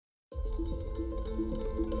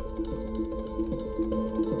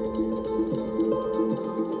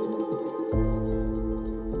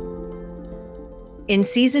In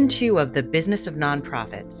Season 2 of The Business of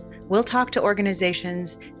Nonprofits, we'll talk to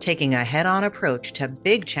organizations taking a head-on approach to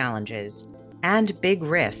big challenges and big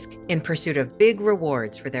risk in pursuit of big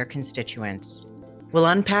rewards for their constituents. We'll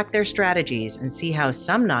unpack their strategies and see how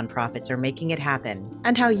some nonprofits are making it happen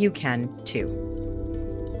and how you can too.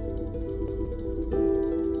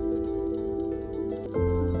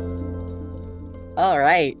 All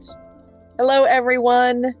right. Hello,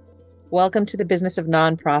 everyone. Welcome to the Business of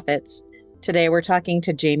Nonprofits. Today, we're talking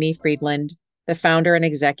to Jamie Freedlund, the founder and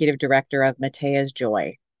executive director of Mattea's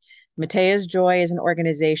Joy. Mattea's Joy is an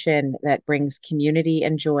organization that brings community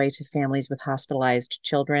and joy to families with hospitalized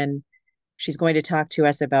children. She's going to talk to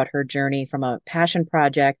us about her journey from a passion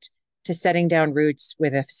project to setting down roots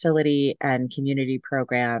with a facility and community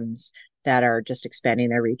programs that are just expanding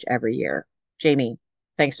their reach every year. Jamie,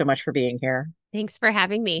 thanks so much for being here. Thanks for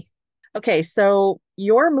having me. Okay, so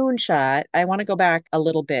your moonshot, I want to go back a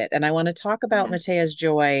little bit and I want to talk about Mattea's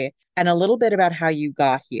Joy and a little bit about how you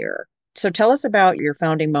got here. So tell us about your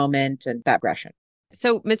founding moment and that progression.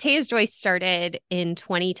 So Mattea's Joy started in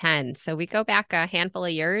 2010. So we go back a handful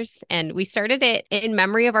of years, and we started it in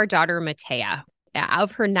memory of our daughter, Mattea.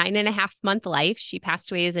 Of her 9.5-month life, she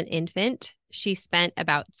passed away as an infant. She spent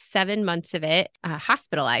about 7 months of it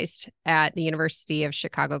hospitalized at the University of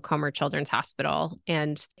Chicago Comer Children's Hospital.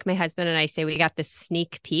 And my husband and I say we got this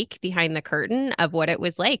sneak peek behind the curtain of what it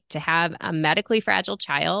was like to have a medically fragile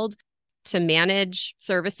child, to manage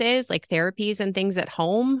services like therapies and things at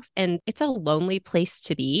home. And it's a lonely place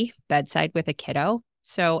to be, bedside with a kiddo.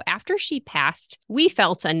 So after she passed, we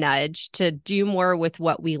felt a nudge to do more with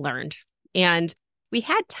what we learned. And we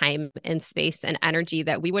had time and space and energy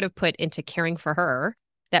that we would have put into caring for her,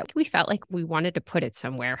 that we felt like we wanted to put it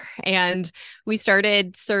somewhere. And we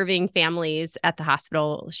started serving families at the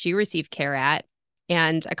hospital she received care at.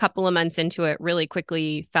 And a couple of months into it, really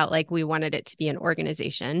quickly felt like we wanted it to be an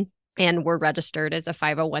organization. And we're registered as a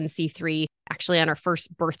 501c3. Actually, on our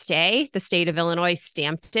first birthday, the state of Illinois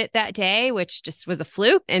stamped it that day, which just was a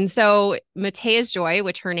fluke. And so Mattea's Joy,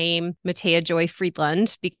 which her name, Mattea Joy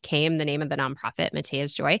Freedlund, became the name of the nonprofit,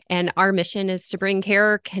 Mattea's Joy. And our mission is to bring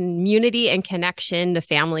care, community, and connection to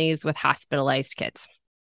families with hospitalized kids.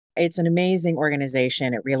 It's an amazing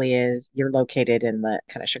organization. It really is. You're located in the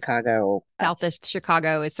kind of Chicago. South of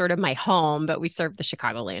Chicago is sort of my home, but we serve the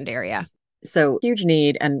Chicagoland area. So huge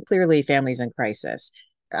need and clearly families in crisis.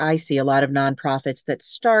 I see a lot of nonprofits that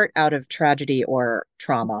start out of tragedy or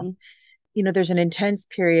trauma. Mm-hmm. You know, there's an intense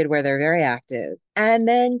period where they're very active and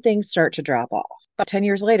then things start to drop off. But 10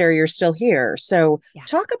 years later, you're still here. So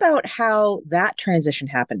talk about how that transition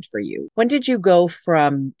happened for you. When did you go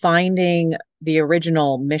from finding the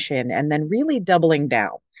original mission and then really doubling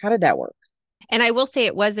down? How did that work? And I will say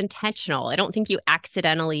it was intentional. I don't think you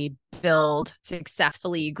accidentally build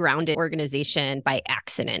successfully grounded organization by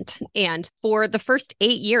accident. And for the first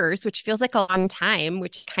 8 years, which feels like a long time,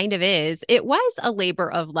 which kind of is, it was a labor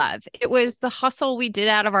of love. It was the hustle we did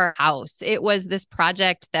out of our house. It was this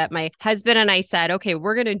project that my husband and I said, okay,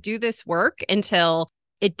 we're going to do this work until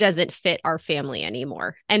it doesn't fit our family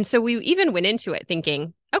anymore. And so we even went into it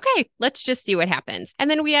thinking, okay, let's just see what happens. And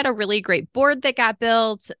then we had a really great board that got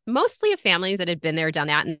built, mostly of families that had been there, done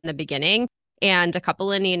that in the beginning, and a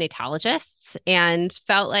couple of neonatologists, and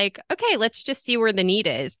felt like, okay, let's just see where the need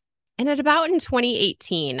is. And at about in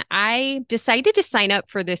 2018, I decided to sign up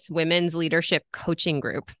for this women's leadership coaching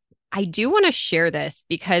group. I do want to share this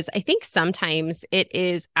because I think sometimes it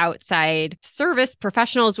is outside service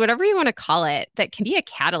professionals, whatever you want to call it, that can be a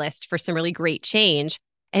catalyst for some really great change.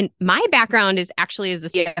 And my background is actually as a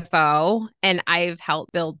CFO, and I've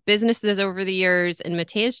helped build businesses over the years. And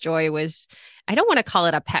Mattea's Joy was, I don't want to call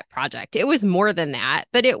it a pet project. It was more than that,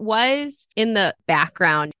 but it was in the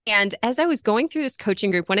background. And as I was going through this coaching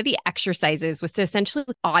group, one of the exercises was to essentially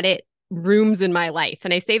audit rooms in my life.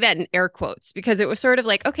 And I say that in air quotes because it was sort of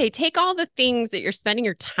like, okay, take all the things that you're spending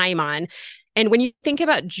your time on. And when you think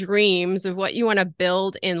about dreams of what you want to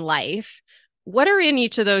build in life, what are in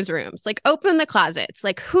each of those rooms? Like open the closets,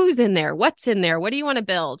 like who's in there? What's in there? What do you want to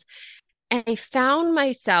build? And I found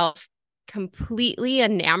myself completely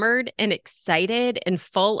enamored and excited and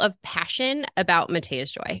full of passion about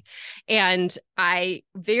Mattea's Joy. And I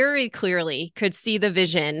very clearly could see the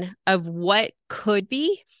vision of what could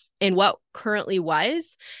be and what currently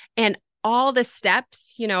was. And all the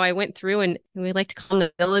steps, you know, I went through, and we like to call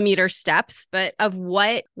them the millimeter steps, but of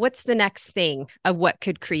what's the next thing of what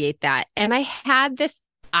could create that. And I had this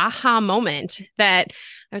aha moment that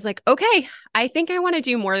I was like, okay, I think I want to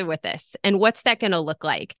do more with this. And what's that going to look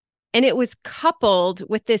like? And it was coupled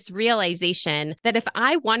with this realization that if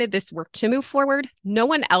I wanted this work to move forward, no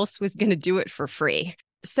one else was going to do it for free.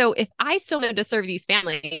 So if I still wanted to serve these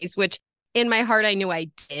families, which in my heart I knew I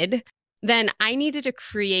did, then I needed to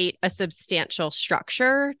create a substantial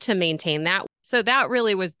structure to maintain that. So that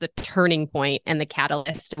really was the turning point and the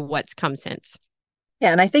catalyst of what's come since.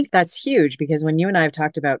 Yeah, and I think that's huge because when you and I have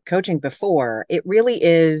talked about coaching before, it really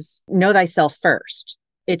is know thyself first.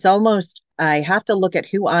 It's almost, I have to look at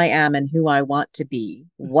who I am and who I want to be.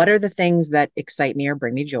 What are the things that excite me or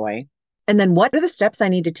bring me joy? And then what are the steps I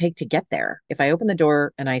need to take to get there? If I open the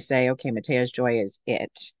door and I say, okay, Mattea's joy is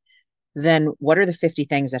it, then what are the 50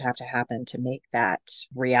 things that have to happen to make that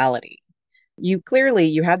reality? You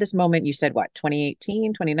had this moment, you said what,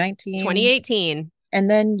 2018, 2019? 2018. And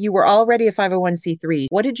then you were already a 501c3.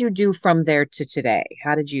 What did you do from there to today?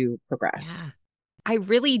 How did you progress? Yeah. I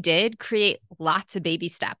really did create lots of baby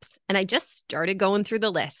steps, and I just started going through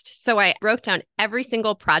the list. So I broke down every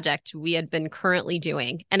single project we had been currently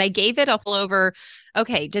doing, and I gave it a full over.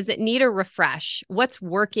 Okay, does it need a refresh? What's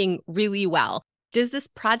working really well? Does this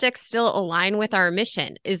project still align with our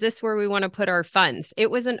mission? Is this where we want to put our funds?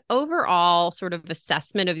 It was an overall sort of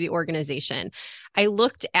assessment of the organization. I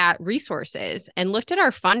looked at resources and looked at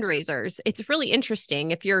our fundraisers. It's really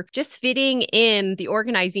interesting. If you're just fitting in the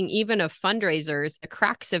organizing even of fundraisers, the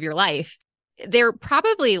cracks of your life, they're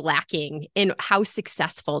probably lacking in how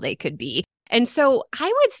successful they could be. And so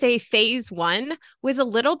I would say phase one was a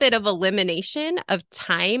little bit of elimination of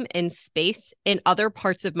time and space in other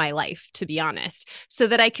parts of my life, to be honest, so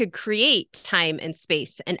that I could create time and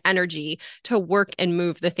space and energy to work and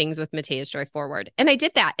move the things with Mattea's Joy forward. And I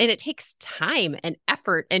did that. And it takes time and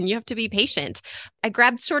effort, and you have to be patient. I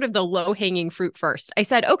grabbed sort of the low-hanging fruit first. I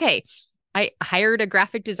said, okay, I hired a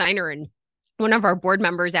graphic designer, and one of our board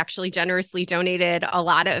members actually generously donated a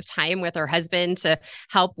lot of time with her husband to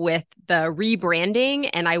help with the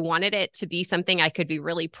rebranding. And I wanted it to be something I could be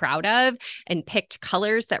really proud of, and picked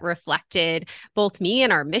colors that reflected both me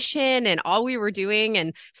and our mission and all we were doing.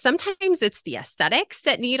 And sometimes it's the aesthetics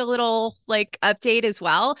that need a little like update as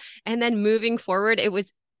well. And then moving forward, it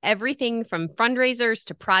was everything from fundraisers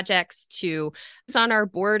to projects to who's on our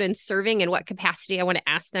board and serving in what capacity I want to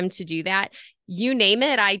ask them to do that. You name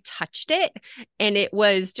it, I touched it. And it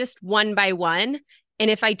was just one by one. And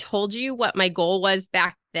if I told you what my goal was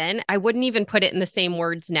back then, I wouldn't even put it in the same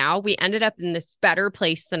words now. We ended up in this better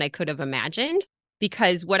place than I could have imagined,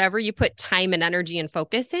 because whatever you put time and energy and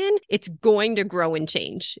focus in, it's going to grow and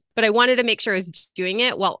change. But I wanted to make sure I was doing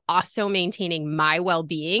it while also maintaining my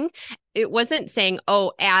well-being. It wasn't saying,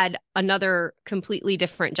 oh, add another completely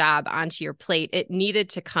different job onto your plate. It needed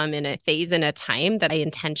to come in a phase and a time that I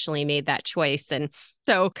intentionally made that choice. And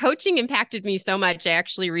so coaching impacted me so much. I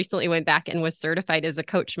actually recently went back and was certified as a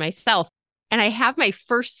coach myself. And I have my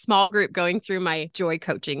first small group going through my joy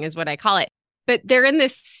coaching is what I call it. But they're in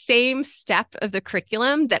this same step of the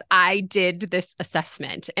curriculum that I did this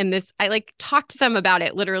assessment. And I like talked to them about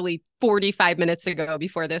it literally 45 minutes ago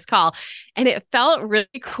before this call. And it felt really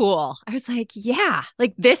cool. I was like, yeah,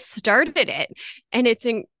 like this started it. And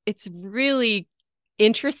it's really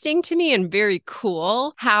interesting to me and very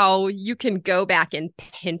cool how you can go back and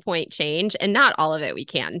pinpoint change, and not all of it we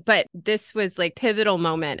can, but this was like pivotal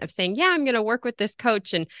moment of saying, yeah, I'm going to work with this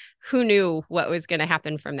coach, and who knew what was going to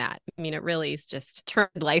happen from that? I mean, it really is just turned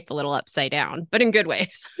life a little upside down, but in good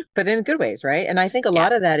ways. But in good ways, right? And I think a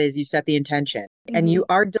lot of that is you set the intention and you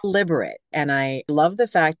are deliberate. And I love the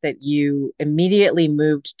fact that you immediately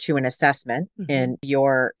moved to an assessment in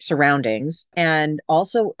your surroundings and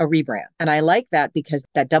also a rebrand. And I like that because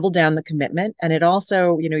that doubled down the commitment. And it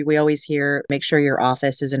also, we always hear, make sure your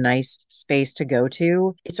office is a nice space to go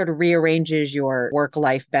to. It sort of rearranges your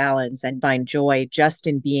work-life balance and find joy just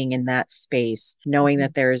in being in that space, knowing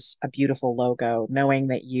that there's a beautiful logo, knowing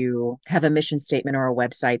that you have a mission statement or a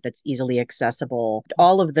website that's easily accessible.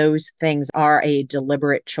 All of those things are a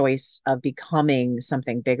deliberate choice of becoming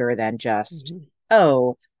something bigger than just,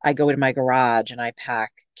 oh, I go into my garage and I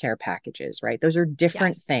pack care packages, right? Those are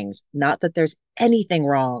different things. Not that there's anything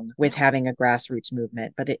wrong with having a grassroots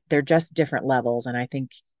movement, but they're just different levels. And I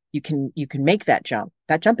think you can make that jump.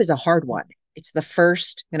 That jump is a hard one. It's the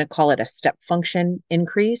first, I'm going to call it a step function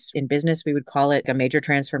increase. In business, we would call it a major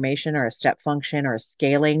transformation or a step function or a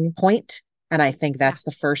scaling point. And I think that's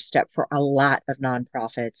the first step for a lot of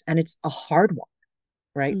nonprofits. And it's a hard one,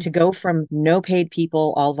 right? To go from no paid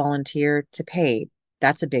people, all volunteer, to paid,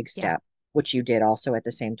 that's a big step, which you did also at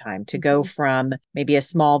the same time. To go from maybe a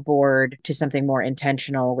small board to something more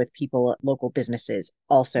intentional with people at local businesses,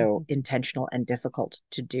 also intentional and difficult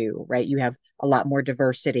to do, right? You have a lot more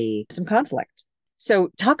diversity, some conflict. So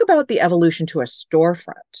talk about the evolution to a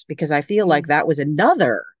storefront, because I feel like that was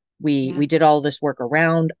another, we did all this work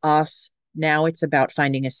around us. Now it's about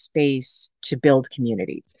finding a space to build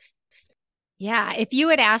community. Yeah. If you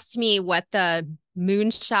had asked me what the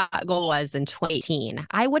moonshot goal was in 2018,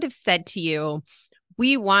 I would have said to you,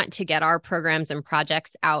 we want to get our programs and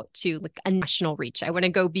projects out to like a national reach. I want to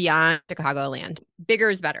go beyond Chicagoland. Bigger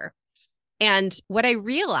is better. And what I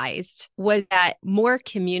realized was that more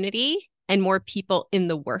community and more people in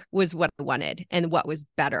the work was what I wanted and what was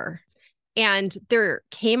better. And there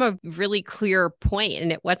came a really clear point,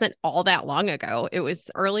 and it wasn't all that long ago. It was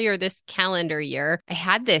earlier this calendar year. I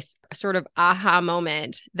had this sort of aha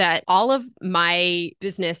moment that all of my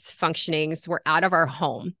business functionings were out of our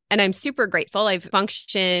home. And I'm super grateful. I've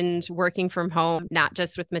functioned working from home, not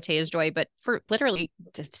just with Mattea's Joy, but for literally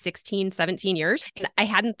 16, 17 years. And I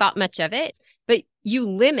hadn't thought much of it. But you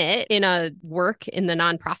limit in a work in the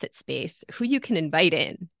nonprofit space who you can invite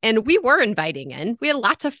in. And we were inviting in. We had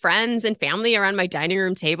lots of friends and family around my dining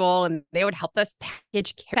room table, and they would help us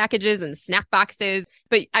package packages and snack boxes.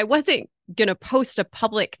 But I wasn't going to post a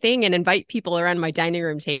public thing and invite people around my dining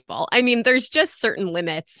room table. I mean, there's just certain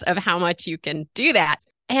limits of how much you can do that.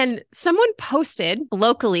 And someone posted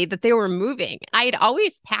locally that they were moving. I had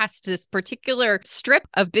always passed this particular strip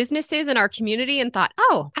of businesses in our community and thought,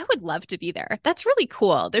 oh, I would love to be there. That's really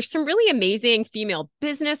cool. There's some really amazing female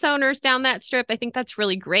business owners down that strip. I think that's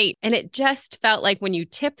really great. And it just felt like when you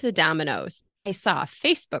tip the dominoes, I saw a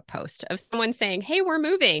Facebook post of someone saying, hey, we're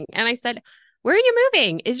moving. And I said, where are you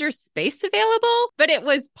moving? Is your space available? But it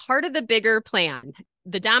was part of the bigger plan.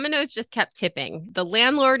 The dominoes just kept tipping. The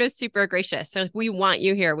landlord is super gracious. So we want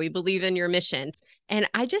you here. We believe in your mission. And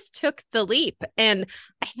I just took the leap. And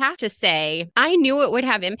I have to say, I knew it would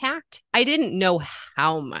have impact. I didn't know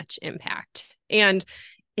how much impact. And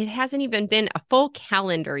it hasn't even been a full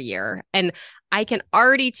calendar year. And I can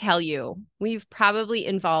already tell you, we've probably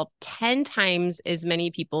involved 10 times as many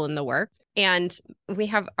people in the work. And we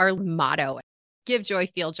have our motto, give joy,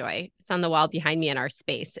 feel joy. It's on the wall behind me in our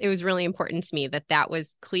space. It was really important to me that that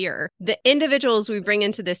was clear. The individuals we bring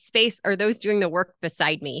into this space are those doing the work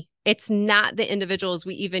beside me. It's not the individuals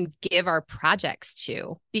we even give our projects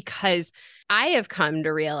to, because I have come to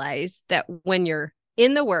realize that when you're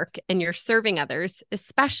in the work and you're serving others,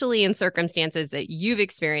 especially in circumstances that you've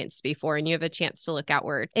experienced before and you have a chance to look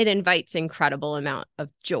outward, it invites incredible amount of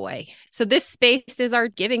joy. So this space is our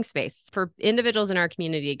giving space for individuals in our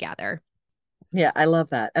community to gather. Yeah, I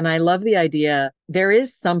love that. And I love the idea. There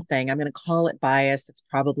is something, I'm going to call it bias. That's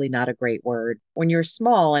probably not a great word. When you're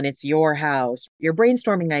small and it's your house, you're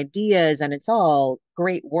brainstorming ideas and it's all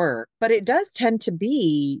great work, but it does tend to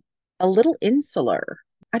be a little insular.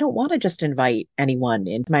 I don't want to just invite anyone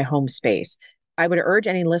into my home space. I would urge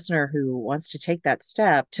any listener who wants to take that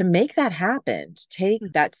step to make that happen, to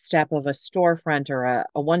take that step of a storefront or a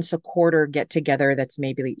once a quarter get together that's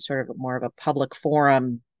maybe sort of more of a public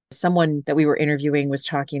forum. Someone that we were interviewing was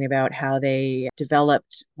talking about how they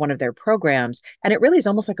developed one of their programs, and it really is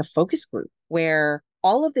almost like a focus group where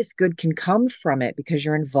all of this good can come from it because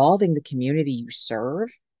you're involving the community you serve,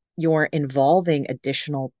 you're involving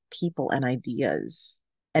additional people and ideas,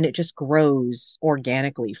 and it just grows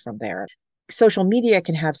organically from there. Social media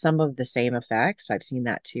can have some of the same effects. I've seen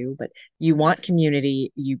that too, but you want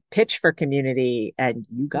community, you pitch for community, and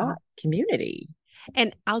you got community.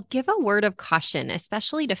 And I'll give a word of caution,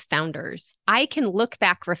 especially to founders. I can look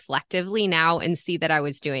back reflectively now and see that I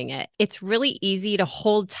was doing it. It's really easy to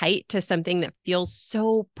hold tight to something that feels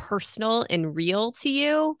so personal and real to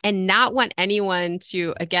you and not want anyone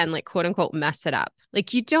to, again, like quote unquote, mess it up.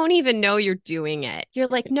 Like you don't even know you're doing it. You're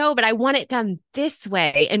like, no, but I want it done this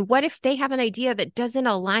way. And what if they have an idea that doesn't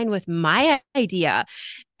align with my idea?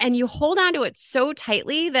 And you hold on to it so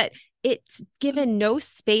tightly that it's given no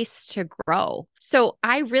space to grow. So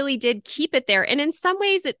I really did keep it there. And in some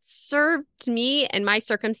ways, it served me and my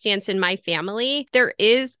circumstance in my family. There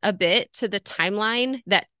is a bit to the timeline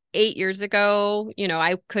that 8 years ago,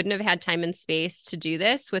 I couldn't have had time and space to do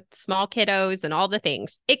this with small kiddos and all the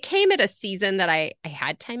things. It came at a season that I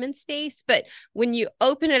had time and space, but when you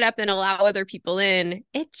open it up and allow other people in,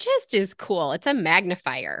 it just is cool. It's a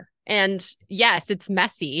magnifier. And yes, it's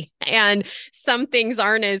messy and some things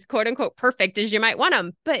aren't as quote unquote perfect as you might want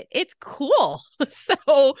them, but it's cool.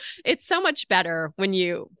 So it's so much better when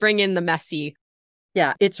you bring in the messy.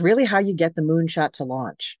 Yeah, it's really how you get the moonshot to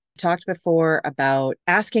launch. Talked before about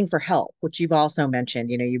asking for help, which you've also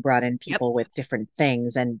mentioned. You brought in people with different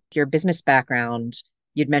things, and your business background,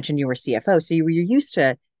 you'd mentioned you were CFO. So you're used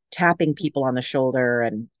to tapping people on the shoulder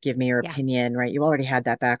and give me your opinion, right? You already had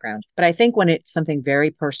that background. But I think when it's something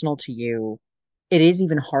very personal to you, it is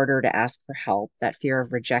even harder to ask for help. That fear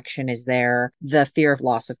of rejection is there, the fear of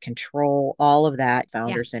loss of control, all of that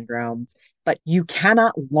founder syndrome. but you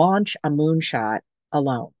cannot launch a moonshot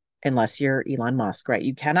alone unless you're Elon Musk, right?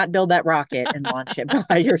 You cannot build that rocket and launch it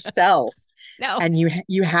by yourself. No. And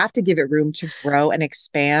you have to give it room to grow and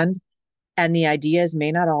expand. And the ideas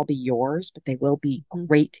may not all be yours, but they will be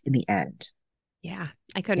great in the end. Yeah,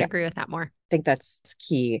 I couldn't Yeah. agree with that more. I think that's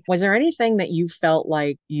key. Was there anything that you felt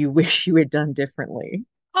like you wish you had done differently?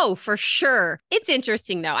 Oh, for sure. It's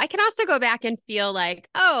interesting though. I can also go back and feel like,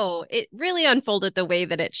 oh, it really unfolded the way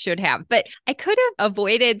that it should have. But I could have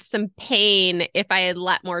avoided some pain if I had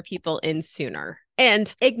let more people in sooner.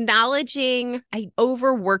 And acknowledging I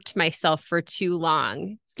overworked myself for too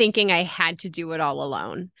long, thinking I had to do it all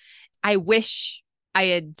alone. I wish I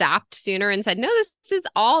had stopped sooner and said, no, this is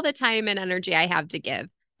all the time and energy I have to give.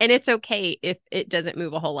 And it's okay if it doesn't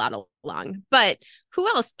move a whole lot along. But who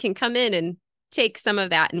else can come in and take some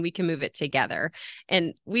of that and we can move it together?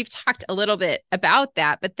 And we've talked a little bit about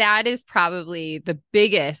that, but that is probably the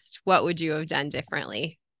biggest, what would you have done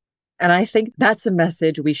differently? And I think that's a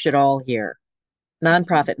message we should all hear.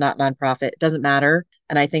 Nonprofit, not nonprofit, doesn't matter.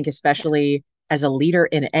 And I think especially as a leader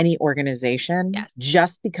in any organization, Yes.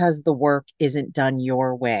 just because the work isn't done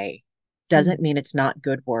your way doesn't mean it's not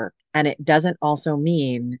good work. And it doesn't also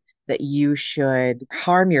mean that you should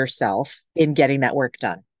harm yourself in getting that work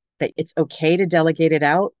done. That it's okay to delegate it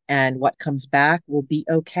out and what comes back will be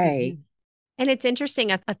okay. And it's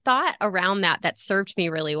interesting, a thought around that served me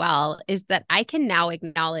really well is that I can now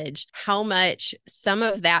acknowledge how much some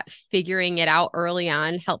of that figuring it out early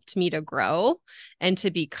on helped me to grow and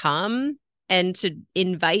to become and to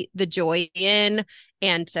invite the joy in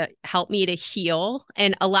and to help me to heal.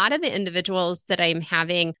 And a lot of the individuals that I'm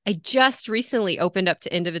having, I just recently opened up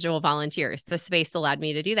to individual volunteers. The space allowed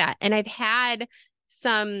me to do that. And I've had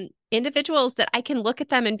some individuals that I can look at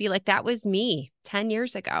them and be like, that was me 10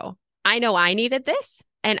 years ago. I know I needed this,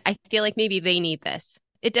 and I feel like maybe they need this.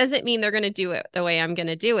 It doesn't mean they're going to do it the way I'm going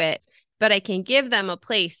to do it, but I can give them a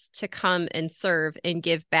place to come and serve and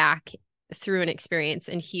give back through an experience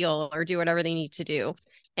and heal or do whatever they need to do.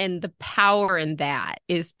 And the power in that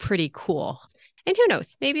is pretty cool. And who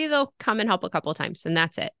knows, maybe they'll come and help a couple of times and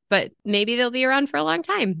that's it. But maybe they'll be around for a long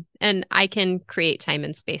time and I can create time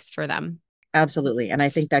and space for them. Absolutely. And I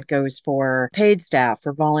think that goes for paid staff,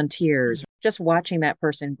 for volunteers, just watching that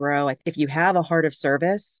person grow. If you have a heart of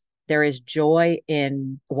service, there is joy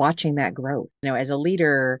in watching that growth. As a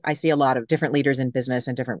leader, I see a lot of different leaders in business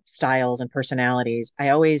and different styles and personalities. I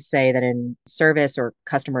always say that in service or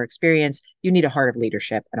customer experience, you need a heart of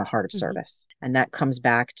leadership and a heart of service. And that comes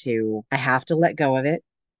back to, I have to let go of it.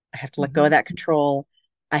 I have to let go of that control.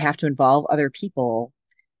 I have to involve other people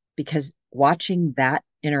because watching that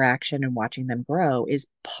interaction and watching them grow is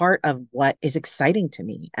part of what is exciting to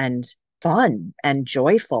me and fun and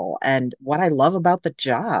joyful and what I love about the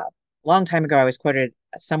job. A long time ago, I was quoted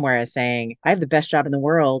somewhere as saying, I have the best job in the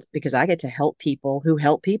world because I get to help people who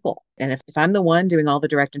help people. And if I'm the one doing all the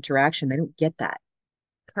direct interaction, they don't get that.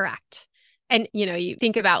 Correct. And, you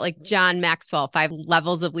think about like John Maxwell, 5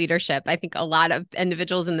 levels of leadership. I think a lot of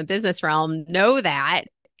individuals in the business realm know that.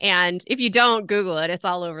 And if you don't, Google it, it's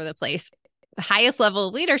all over the place. The highest level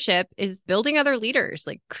of leadership is building other leaders,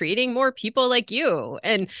 like creating more people like you.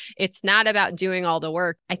 And it's not about doing all the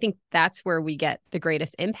work. I think that's where we get the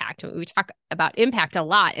greatest impact. We talk about impact a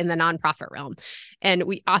lot in the nonprofit realm. And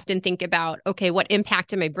we often think about, okay, what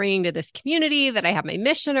impact am I bringing to this community that I have my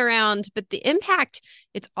mission around? But the impact,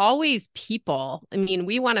 it's always people. I mean,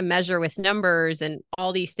 we want to measure with numbers and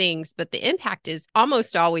all these things, but the impact is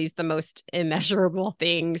almost always the most immeasurable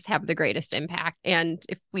things have the greatest impact. And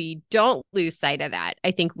if we don't lose sight of that,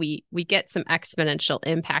 I think we get some exponential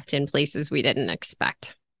impact in places we didn't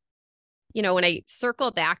expect. When I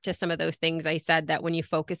circle back to some of those things I said that when you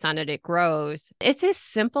focus on it, it grows. It's as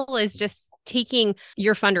simple as just taking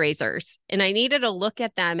your fundraisers. And I needed to look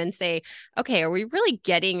at them and say, okay, are we really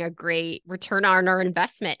getting a great return on our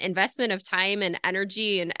investment of time and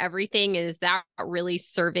energy and everything? Is that really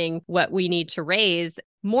serving what we need to raise?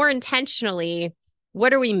 More intentionally,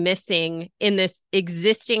 what are we missing in this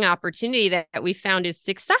existing opportunity that we found is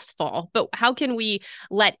successful, but how can we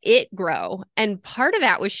let it grow? And part of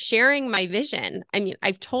that was sharing my vision. I mean,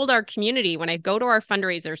 I've told our community when I go to our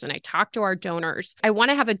fundraisers and I talk to our donors, I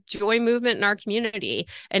want to have a joy movement in our community,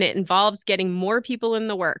 and it involves getting more people in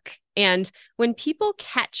the work. And when people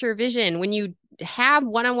catch your vision, when you have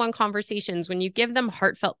one-on-one conversations, when you give them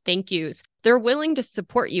heartfelt thank yous, they're willing to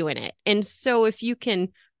support you in it. And so if you can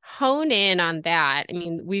hone in on that. I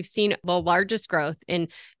mean, we've seen the largest growth in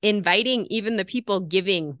inviting even the people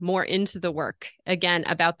giving more into the work, again,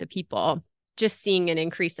 about the people, just seeing an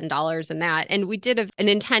increase in dollars in that. And we did an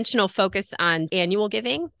intentional focus on annual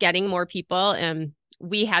giving, getting more people.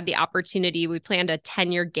 we had the opportunity, we planned a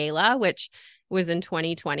 10-year gala, which was in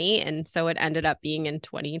 2020. And so it ended up being in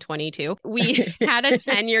 2022. We had a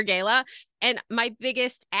 10-year gala. And my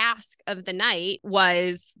biggest ask of the night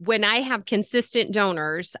was, when I have consistent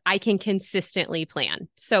donors, I can consistently plan.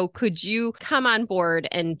 So could you come on board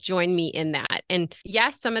and join me in that? And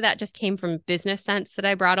yes, some of that just came from business sense that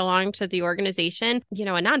I brought along to the organization. You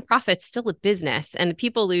know, a nonprofit's still a business, and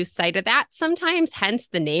people lose sight of that sometimes, hence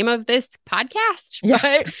the name of this podcast.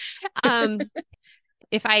 Yeah. But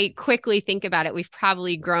if I quickly think about it, we've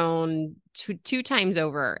probably grown two times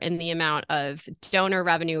over in the amount of donor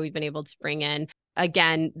revenue we've been able to bring in.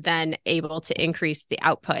 Again, then able to increase the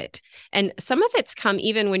output. And some of it's come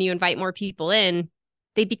even when you invite more people in,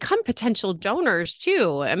 they become potential donors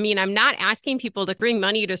too. I mean, I'm not asking people to bring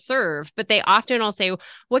money to serve, but they often will say,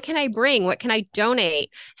 what can I bring? What can I donate?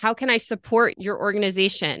 How can I support your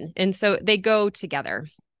organization? And so they go together.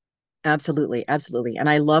 Absolutely. Absolutely. And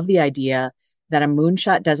I love the idea that a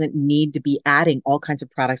moonshot doesn't need to be adding all kinds of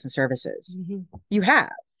products and services. Mm-hmm. You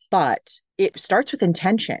have, but it starts with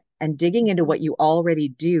intention and digging into what you already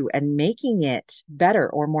do and making it better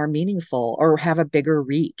or more meaningful or have a bigger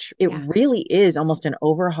reach. It really is almost an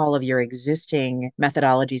overhaul of your existing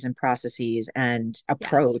methodologies and processes and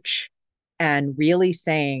approach. Yes. And really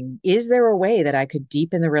saying, is there a way that I could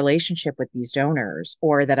deepen the relationship with these donors,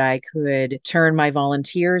 or that I could turn my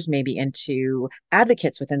volunteers maybe into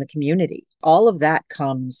advocates within the community? All of that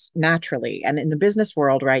comes naturally. And in the business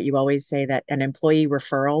world, right, you always say that an employee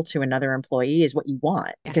referral to another employee is what you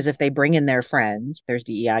want. Because if they bring in their friends, there's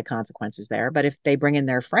DEI consequences there. But if they bring in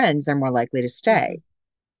their friends, they're more likely to stay.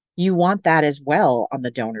 You want that as well on the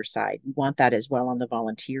donor side. You want that as well on the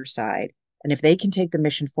volunteer side. And if they can take the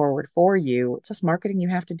mission forward for you, it's less marketing you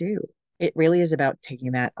have to do. It really is about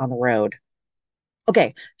taking that on the road.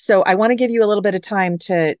 Okay, so I want to give you a little bit of time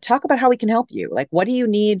to talk about how we can help you. Like, what do you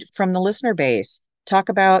need from the listener base? Talk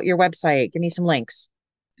about your website. Give me some links.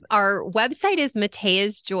 Our website is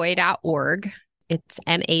matteasjoy.org. It's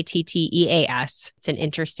Matteas. It's an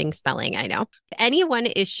interesting spelling, I know. If anyone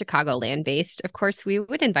is Chicagoland based, of course, we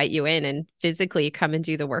would invite you in and physically come and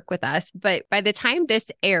do the work with us. But by the time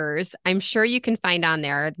this airs, I'm sure you can find on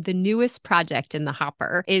there the newest project in the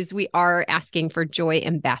hopper is we are asking for joy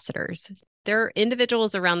ambassadors. There are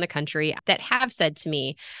individuals around the country that have said to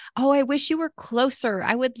me, oh, I wish you were closer.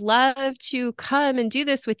 I would love to come and do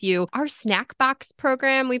this with you. Our snack box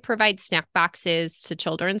program, we provide snack boxes to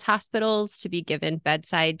children's hospitals to be given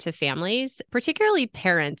bedside to families, particularly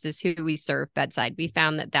parents is who we serve bedside. We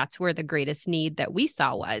found that that's where the greatest need that we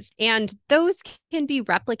saw was. And those can be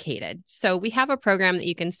replicated. So we have a program that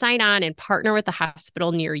you can sign on and partner with a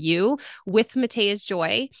hospital near you with Mattea's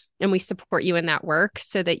Joy. And we support you in that work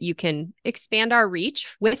so that you can expand our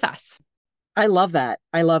reach with us. I love that.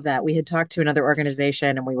 I love that. We had talked to another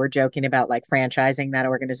organization and we were joking about like franchising that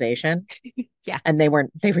organization. Yeah. And they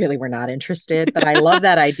really were not interested. But I love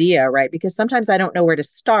that idea, right? Because sometimes I don't know where to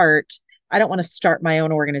start. I don't want to start my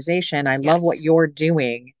own organization. I love what you're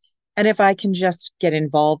doing. And if I can just get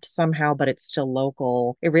involved somehow, but it's still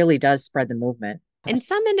local, it really does spread the movement. And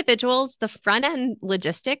some individuals, the front end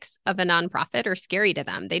logistics of a nonprofit are scary to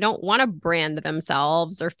them. They don't want to brand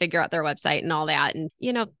themselves or figure out their website and all that. And,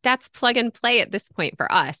 you know, that's plug and play at this point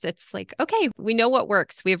for us. It's like, okay, we know what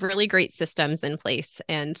works. We have really great systems in place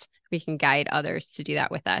and we can guide others to do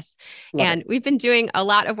that with us. And we've been doing a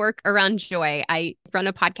lot of work around joy. I run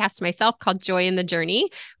a podcast myself called Joy in the Journey,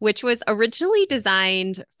 which was originally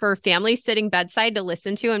designed for families sitting bedside to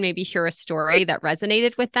listen to and maybe hear a story that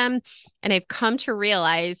resonated with them. And I've come to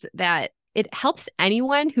realize that it helps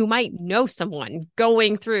anyone who might know someone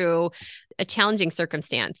going through a challenging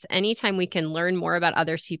circumstance. Anytime we can learn more about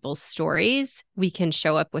other people's stories, we can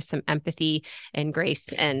show up with some empathy and grace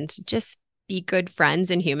and just be good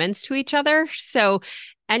friends and humans to each other. So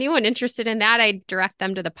anyone interested in that, I direct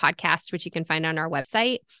them to the podcast, which you can find on our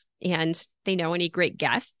website. And they know any great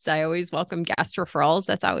guests. I always welcome guest referrals.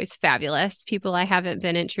 That's always fabulous. People I haven't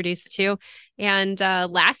been introduced to. And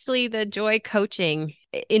lastly, the joy coaching.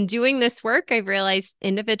 In doing this work, I've realized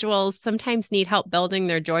individuals sometimes need help building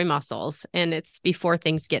their joy muscles, and it's before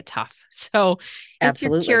things get tough. So if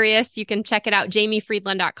you're curious, you can check it out,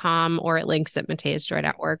 jamiefreedlund.com, or it links at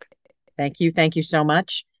matteasjoy.org. Thank you. Thank you so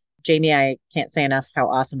much. Jamie, I can't say enough how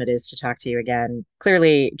awesome it is to talk to you again.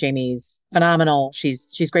 Clearly, Jamie's phenomenal.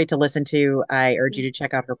 She's great to listen to. I urge you to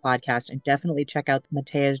check out her podcast and definitely check out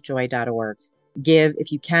matteasjoy.org. Give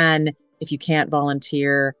if you can. If you can't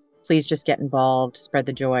volunteer, please just get involved, spread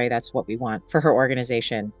the joy. That's what we want for her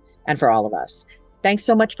organization and for all of us. Thanks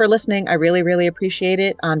so much for listening. I really, really appreciate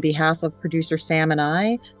it. On behalf of producer Sam and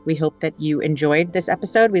I, we hope that you enjoyed this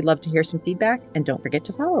episode. We'd love to hear some feedback, and don't forget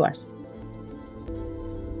to follow us.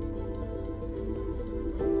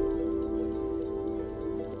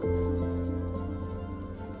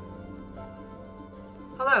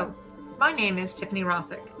 Hello, my name is Tiffany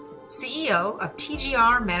Rossick, CEO of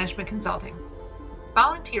TGR Management Consulting.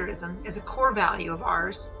 Volunteerism is a core value of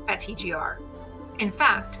ours at TGR. In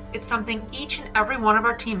fact, it's something each and every one of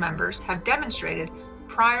our team members have demonstrated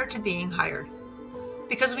prior to being hired.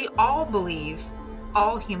 Because we all believe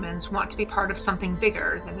all humans want to be part of something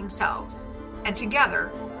bigger than themselves, and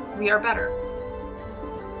together we are better.